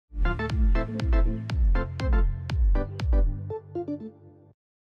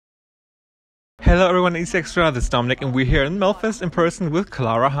Hello everyone, ESCXTRA, this is Dominic, and we're here in Melfest in person with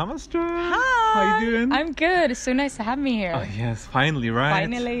Klara Hammarström. Hi! How you doing? I'm good. It's so nice to have me here. Oh yes, finally, right?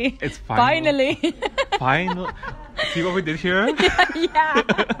 Finally. It's finally. Finally. See what we did here? Yeah.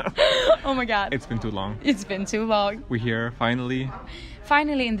 Oh my god. It's been too long. It's been too long. We're here, finally.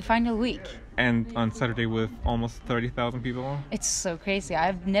 Finally in the final week. And on Saturday with almost 30,000 people. It's so crazy.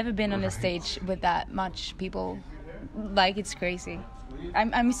 I've never been on a stage with that much people. Like, it's crazy.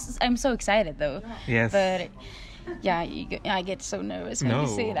 I'm so excited though. Yes. But yeah, I get so nervous when you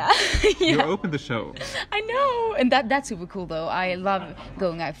say that. You Yeah. opened the show. I know, and that's super cool though. I love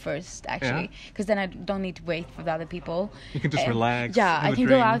going out first actually, because then I don't need to wait for the other people. You can just relax. Yeah, I can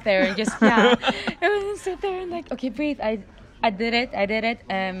go out there and just sit there and like, okay, breathe. I did it.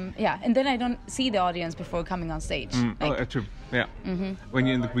 Yeah, and then I don't see the audience before coming on stage. True. Yeah. Mm-hmm. When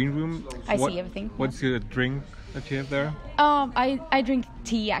you're in the green room, I see everything. What's your drink that you have there? I drink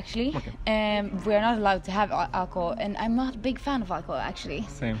tea actually. Okay. We're not allowed to have alcohol, and I'm not a big fan of alcohol actually.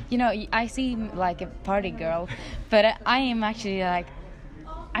 Same. You know, I seem like a party girl, but I am actually like,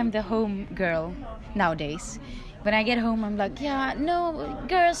 I'm the home girl nowadays. When I get home, I'm like, yeah, no,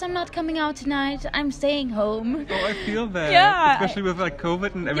 girls, I'm not coming out tonight. I'm staying home. Oh, I feel that. Yeah. Especially with like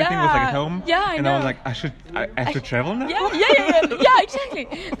COVID and everything was like at home. Yeah, I and know. I was like, I have to travel now? Yeah, exactly.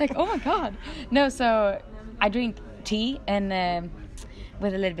 Like, oh my god. No, so I drink tea and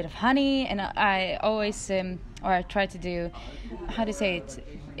with a little bit of honey, and I always, or I try to do, how do you say it?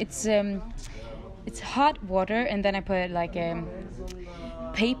 It's hot water, and then I put like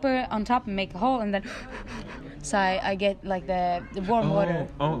paper on top and make a hole, and then so I get like the warm water.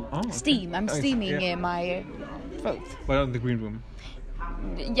 Steam. I'm steaming my throat. Well, in the green room.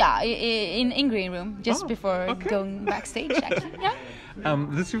 Yeah, in green room just before going backstage. Actually, yeah.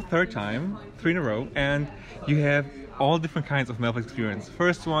 This is your third time, 3 in a row, and you have all different kinds of Melfest experience.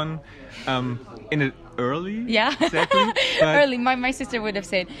 First one, in it early. Yeah, exactly. Early. My sister would have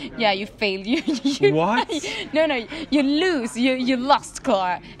said, "Yeah, you failed. You What? No, you lose. You lost,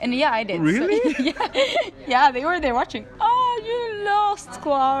 Klara." And yeah, I did. Really? So, yeah. They were there watching. Oh, you lost,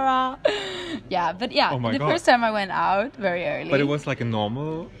 Klara. Yeah, but yeah, Oh my God. First time I went out very early. But it was like a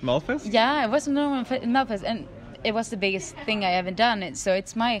normal Melfest? Yeah, it was a normal Melfest, and it was the biggest thing I ever done. So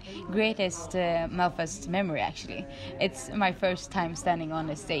it's my greatest Melfest memory actually. It's my first time standing on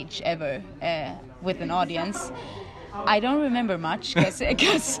a stage ever with an audience. I don't remember much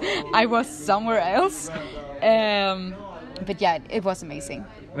because I was somewhere else. But yeah, it was amazing.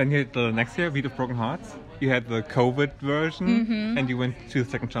 Then you had the next year, Beat of Broken Hearts. You had the COVID version, and you went to the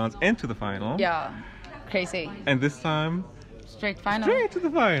second chance and to the final. Yeah, crazy. And this time, straight to the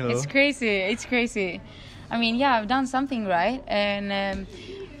final. It's crazy. I mean, yeah, I've done something right, and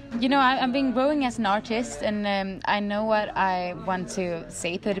you know, I've been growing as an artist, and I know what I want to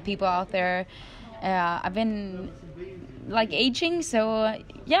say to the people out there. I've been like aging, so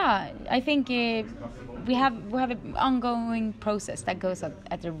yeah, I think we have an ongoing process that goes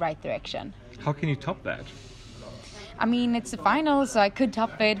at the right direction. How can you top that? I mean, it's the final, so I could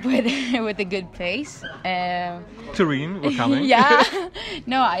top it with a good place. Turin, we're coming. Yeah,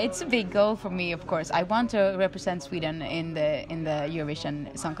 no, it's a big goal for me. Of course, I want to represent Sweden in the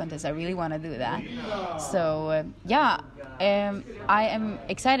Eurovision Song Contest. I really want to do that. So I am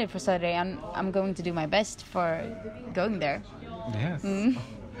excited for Saturday, and I'm going to do my best for going there. Yes.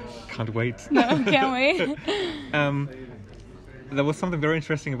 Can't wait. No, can't wait. There was something very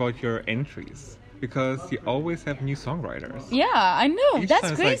interesting about your entries, because you always have new songwriters. Yeah, I know. Each That's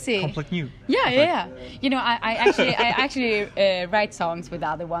time crazy. It's like completely new. Yeah. You know, I actually write songs with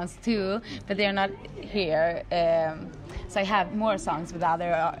other ones too, but they're not here. So I have more songs with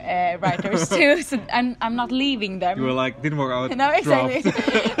other writers too. So I'm not leaving them. You were like, didn't work out. No, exactly.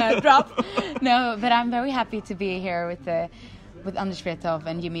 Dropped. Drop. No, but I'm very happy to be here with Anders Wrethov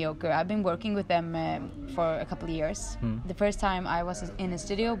and Jimmy Åker. I've been working with them for a couple of years. The first time I was in a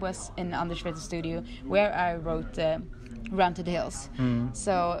studio was in Anders Wrethov's studio, where I wrote Run to the Hills.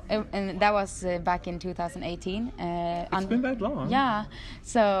 So, and that was back in 2018. It's been that long. Yeah.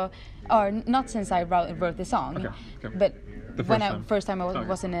 So, or not since I wrote the song, Okay. but The first time I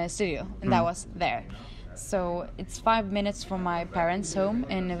was in a studio, and that was there. So it's 5 minutes from my parents' home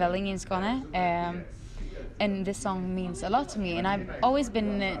in Vellinge in Skåne. And this song means a lot to me, and I've always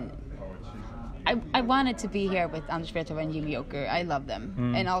been. I wanted to be here with Anders Wrethov and Jimmy Åker. I love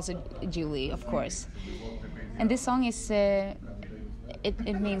them, and also Julie, of course. And this song is,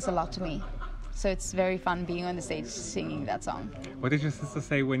 it means a lot to me. So it's very fun being on the stage singing that song. What did your sister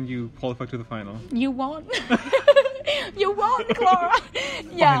say when you qualified to the final? You won. You won, Klara.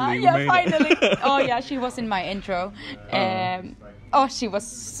 Finally, Finally. Oh yeah, she was in my intro. She was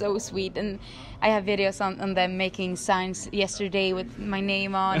so sweet, and I have videos on them making signs yesterday with my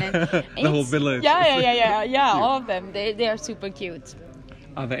name on, and the whole village. Yeah. All of them. They are super cute.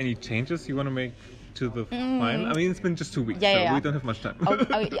 Are there any changes you want to make to the final? I mean, it's been just 2 weeks, Yeah. we don't have much time.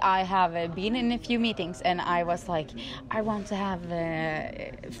 I have been in a few meetings, and I was like, I want to have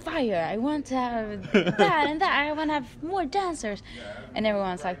fire. I want to have that and that. I want to have more dancers. And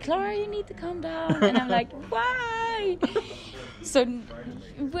everyone's like, Klara, you need to calm down. And I'm like, why? So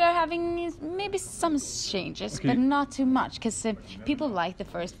we're having maybe some changes, but not too much, because people liked the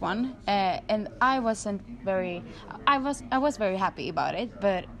first one, and I was very happy about it,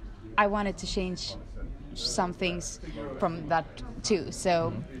 but I wanted to change some things from that too.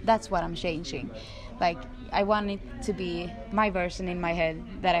 So that's what I'm changing. Like, I want it to be my version in my head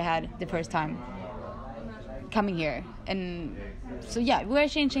that I had the first time coming here, and so yeah, we're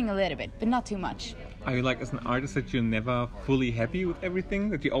changing a little bit, but not too much. Are you like, as an artist, that you're never fully happy with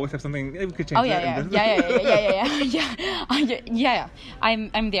everything? That you always have something, we could change Oh yeah.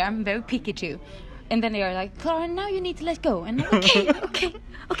 I'm there. I'm very picky too. And then they are like, Klara, now you need to let go. And I'm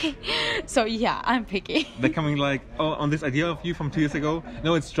okay. So yeah, I'm picky. They're coming like, on this idea of you from 2 years ago.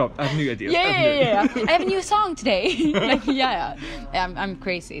 No, it's dropped. I have new ideas. Yeah. I have a new song today. I'm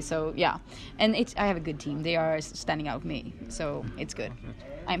crazy. So yeah, and I have a good team. They are standing out with me, so it's good.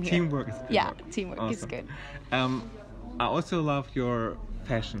 I'm here. Teamwork is good. Yeah, teamwork awesome. is good. I also love your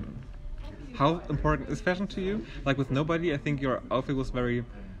fashion. How important is fashion to you? Like with Nobody, I think your outfit was very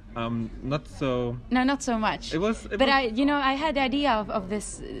not so. No, not so much. It was. I had the idea of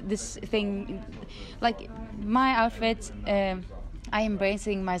this thing, like my outfit. I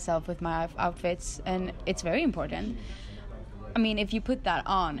embracing myself with my outfits, and it's very important. I mean, if you put that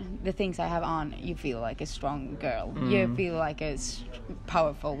on, the things I have on, you feel like a strong girl. You feel like a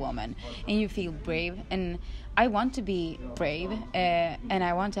powerful woman, and you feel brave. And I want to be brave, and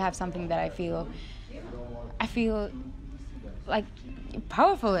I want to have something that I feel like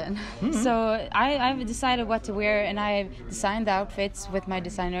powerful in. So I've decided what to wear, and I've designed the outfits with my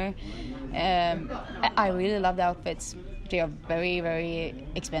designer. I really love the outfits. They are very, very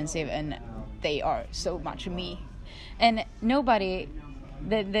expensive, and they are so much me. And Nobody,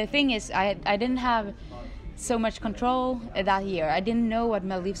 the thing is, I didn't have so much control that year. I didn't know what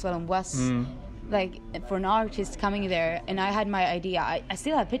Melodifestivalen was like for an artist coming there, and I had my idea. I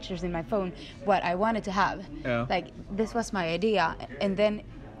still have pictures in my phone what I wanted to have. Yeah. Like, this was my idea, and then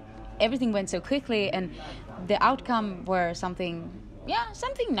everything went so quickly, and the outcome were something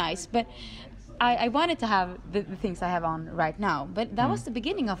nice, but I wanted to have the things I have on right now, but that was the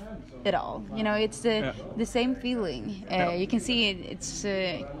beginning of it all. You know, it's the same feeling. You can see it's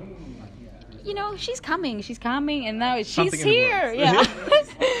she's coming, and now she's here. Yeah.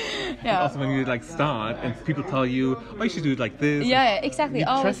 Yeah. Also, when you like start and people tell you, "Oh, you should do it like this." Yeah, exactly.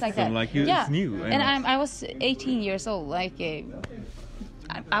 Always like that. Like it's new. And I was 18 years old. Like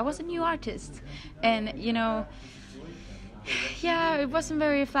I was a new artist, and yeah, it wasn't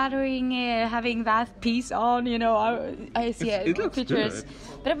very flattering having that piece on. I see pictures,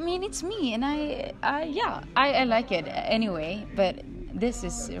 but I mean, it's me, and I like it anyway. But this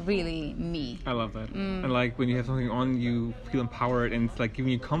is really me. I love that. And like when you have something on, you feel empowered, and it's like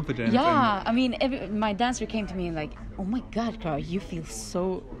giving you confidence. Yeah, I mean, my dancer came to me and like, "Oh my God, Klara, you feel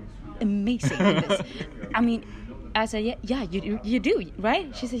so amazing in this." I mean, I said, yeah, you do,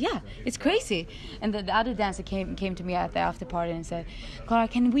 right? She said, yeah, it's crazy. And the other dancer came to me at the after party and said, Klara,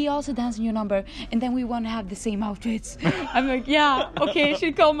 can we also dance in your number? And then we want to have the same outfits. I'm like, yeah, okay, I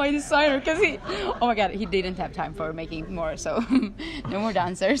should call my designer, because oh my God, he didn't have time for making more, so no more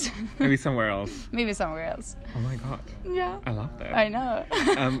dancers. Maybe somewhere else. Maybe somewhere else. Oh my God. Yeah. I love that. I know.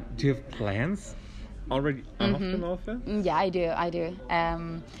 Do you have plans already on the outfit? Yeah, I do.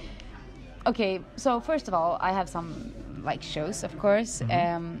 Okay, so first of all, I have some like shows, of course.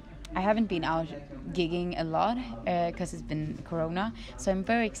 I haven't been out gigging a lot because it's been Corona, so I'm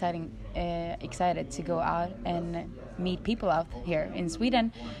very excited to go out and meet people out here in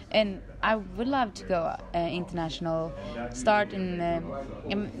Sweden, and I would love to go international, start in the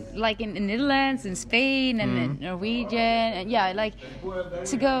Netherlands, in Spain, and in Norwegian, and like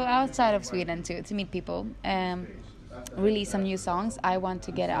to go outside of Sweden to meet people. Release some new songs. I want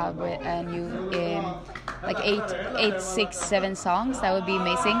to get out with a new like 8, 6, 7 songs. That would be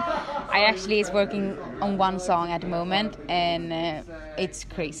amazing. I actually is working on one song at the moment, and it's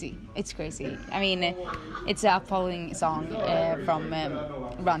crazy. It's crazy. I mean, it's a following song from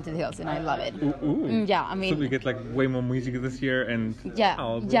Run to the Hills, and I love it. Ooh. Yeah, I mean, so we get like way more music this year and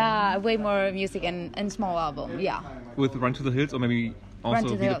album. Yeah, way more music and small album. Yeah. With Run to the Hills, or maybe also to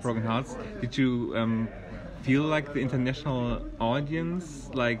the Beat of Hills. Broken Hearts, did you feel like the international audience?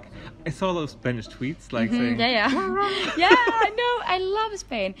 Like, I saw those Spanish tweets like saying, yeah, no, I love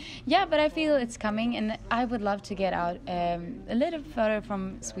Spain. Yeah, but I feel it's coming, and I would love to get out a little further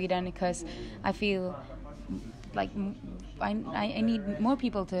from Sweden, because I feel like I need more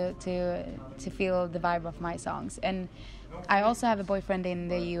people to feel the vibe of my songs. And I also have a boyfriend in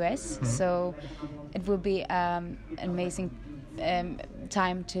the US, so it would be amazing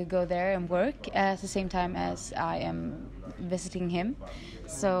time to go there and work at the same time as I am visiting him.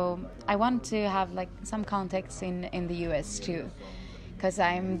 So I want to have like some contacts in the US too, because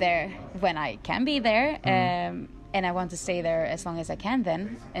I'm there when I can be there, and I want to stay there as long as I can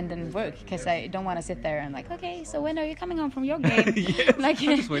then, and then work, because I don't want to sit there and like, okay, so when are you coming home from your game? Yes, like,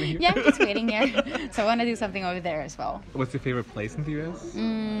 I'm just waiting here. Yeah, I'm just waiting here. So I want to do something over there as well. What's your favorite place in the US?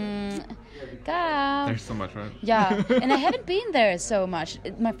 God. There's so much, right? Yeah, and I haven't been there so much.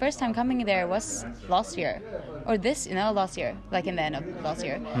 My first time coming there was last year, or last year, like in the end of last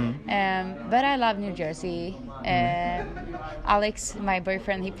year. But I love New Jersey. Alex, my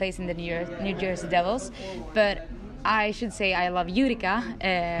boyfriend, he plays in the New Jersey Devils, but I should say I love Utica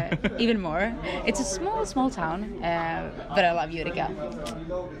even more. It's a small town, but I love Utica.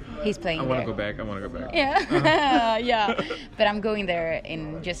 He's playing there. I want to go back. Yeah, yeah. But I'm going there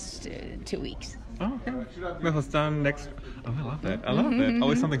in just 2 weeks. Oh, okay. Well, done next. Oh, I love that. I love that.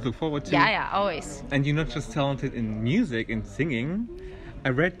 Always something to look forward to. Yeah, always. And you're not just talented in music and singing. I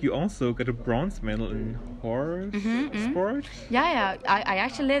read you also got a bronze medal in horse sport. Yeah. I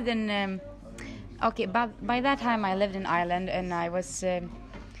actually lived in. Okay, but by that time I lived in Ireland, and I was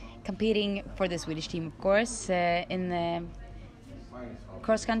competing for the Swedish team, of course, in the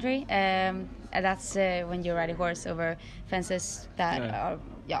cross country. And that's when you ride a horse over fences that are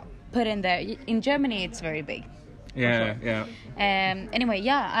put in there. In Germany, it's very big. Yeah, sure. Anyway,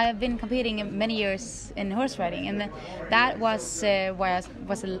 I've been competing many years in horse riding, and that was why I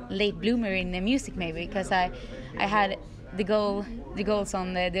was a late bloomer in the music, maybe, because I had the goals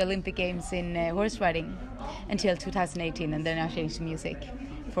on the Olympic Games in horse riding until 2018, and then I changed to music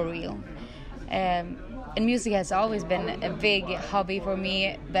for real. And music has always been a big hobby for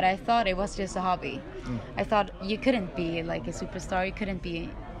me, but I thought it was just a hobby. I thought you couldn't be like a superstar, you couldn't be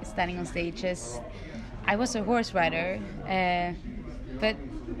standing on stages. I was a horse rider, but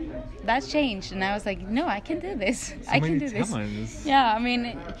that's changed, and I was like, no, I can do this. I can do this. Yeah, I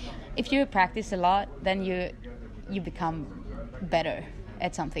mean, if you practice a lot, then you become better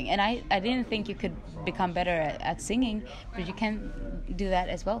at something. And I didn't think you could become better at singing, but you can do that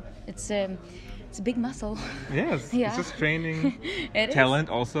as well. It's a big muscle. Yes, yeah. It's just training. It talent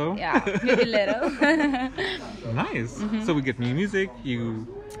is. Also. Yeah, maybe little. Nice. So we get new music, you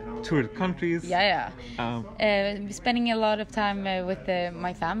toured countries. Yeah. Spending a lot of time with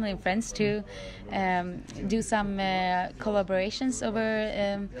my family and friends too. Do some collaborations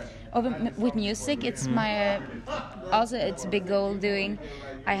over with music. It's my also it's a big goal doing.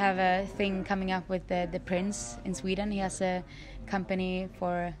 I have a thing coming up with the Prince in Sweden. He has a company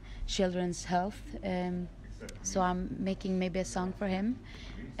for children's health, so I'm making maybe a song for him,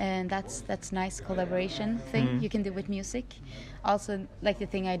 and that's nice collaboration thing you can do with music. Also, like the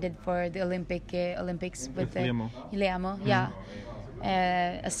thing I did for the Olympics with Liamo,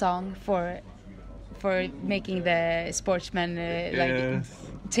 a song for making the sportsmen like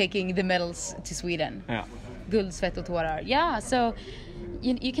taking the medals to Sweden. Yeah. Guld, svett och tårar. Yeah, so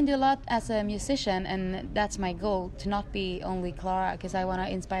you can do a lot as a musician, and that's my goal, to not be only Klara, because I want to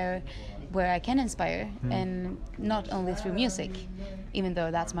inspire where I can inspire, and not only through music, even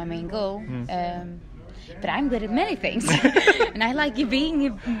though that's my main goal. But I'm good at many things, and I like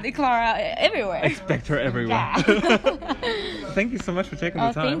being Klara everywhere. Expect her everywhere. Yeah. Thank you so much for taking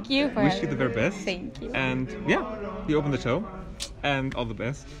the time. Thank you. Wish you the very best. Thank you. And you open the show, and all the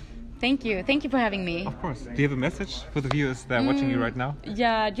best. Thank you. Thank you for having me. Of course. Do you have a message for the viewers that are watching you right now?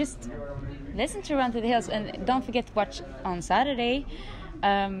 Yeah, just listen to Run to the Hills, and don't forget to watch on Saturday.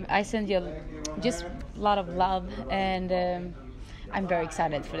 I send you just a lot of love, and I'm very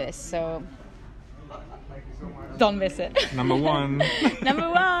excited for this, so don't miss it. Number one. Number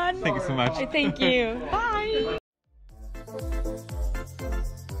one. Thank you so much. Thank you. Bye.